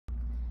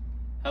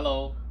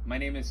Hello, my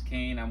name is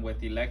Kane. I'm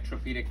with AT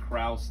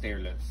KRAUS STAIR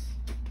LIFTS.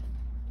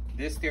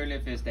 This stair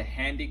lift is the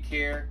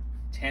Handicare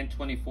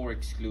 1024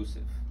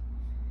 exclusive.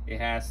 It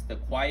has the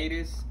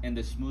quietest and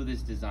the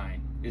smoothest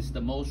design. It's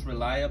the most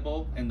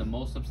reliable and the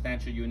most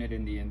substantial unit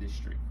in the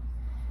industry.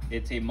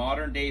 It's a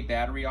modern day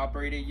battery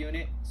operated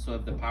unit, so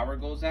if the power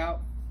goes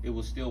out, it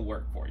will still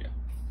work for you.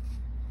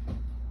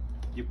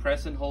 You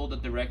press and hold the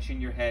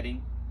direction you're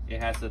heading.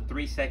 It has a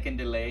 3-second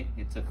delay.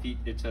 It's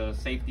a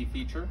safety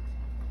feature.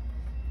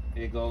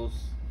 It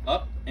goes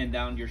up and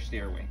down your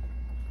stairway.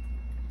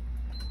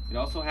 It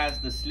also has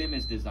the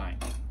slimmest design.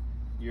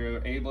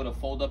 You're able to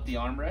fold up the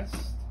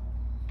armrest,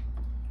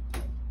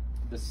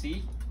 the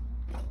seat,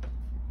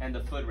 and the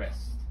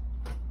footrest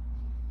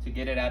to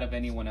get it out of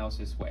anyone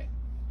else's way.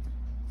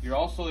 You're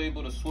also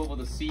able to swivel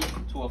the seat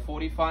to a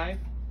 45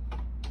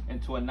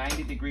 and to a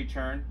 90-degree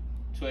turn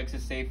to exit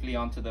safely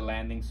onto the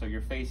landing, so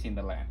you're facing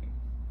the landing.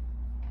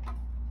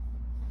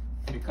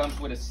 It comes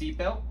with a seat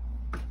belt,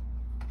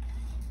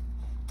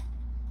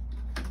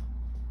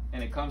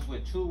 and it comes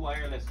with 2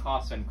 wireless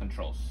cost center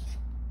controls,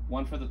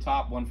 one for the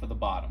top, one for the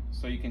bottom,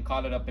 so you can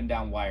call it up and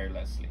down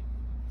wirelessly.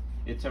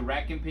 It's a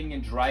rack and pinion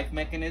drive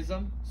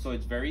mechanism, so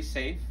it's very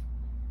safe,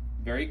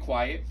 very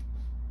quiet,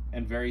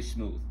 and very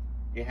smooth.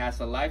 It has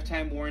a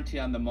lifetime warranty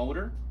on the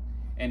motor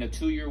and a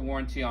 2-year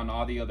warranty on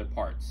all the other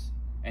parts.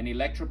 And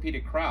AT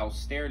KRAUS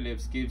Stair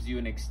Lifts gives you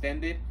an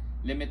extended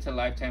limited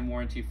lifetime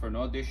warranty for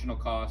no additional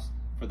cost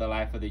for the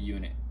life of the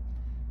unit.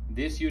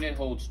 This unit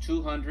holds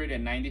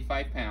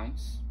 295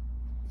 pounds.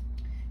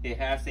 It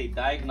has a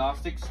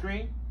diagnostic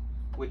screen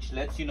which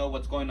lets you know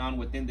what's going on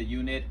within the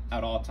unit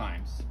at all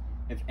times.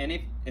 If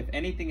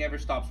anything ever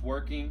stops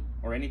working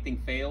or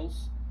anything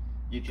fails,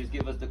 you just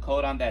give us the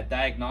code on that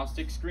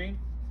diagnostic screen,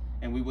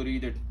 and we would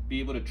either be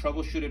able to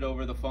troubleshoot it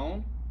over the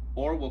phone,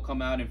 or we'll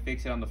come out and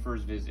fix it on the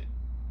first visit.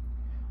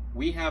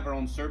 We have our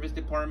own service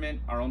department,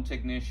 our own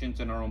technicians,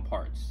 and our own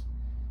parts.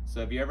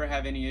 So if you ever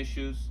have any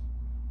issues,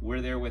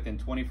 we're there within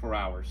 24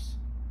 hours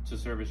to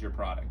service your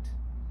product.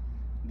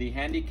 The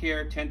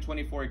Handicare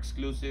 1024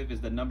 exclusive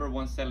is the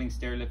 #1 selling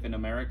stair lift in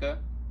America.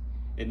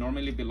 It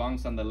normally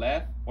belongs on the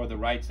left or the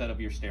right side of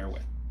your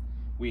stairway.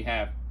 We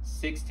have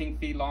 16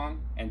 feet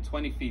long and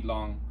 20 feet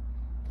long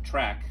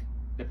track,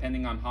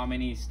 depending on how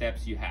many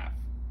steps you have.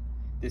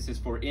 This is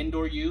for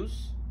indoor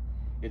use.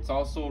 It's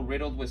also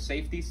riddled with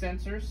safety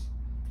sensors,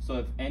 so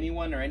if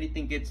anyone or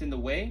anything gets in the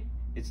way,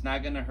 it's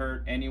not gonna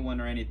hurt anyone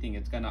or anything.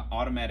 It's gonna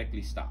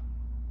automatically stop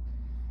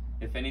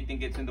if anything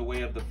gets in the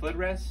way of the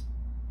footrest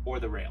or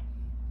the rail.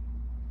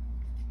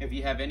 If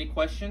you have any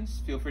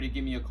questions, feel free to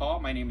give me a call.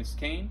 My name is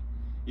Kane.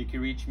 You can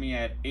reach me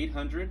at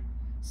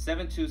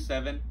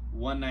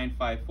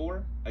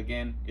 800-727-1954.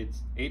 Again,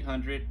 it's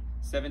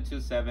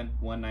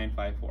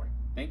 800-727-1954.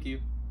 Thank you.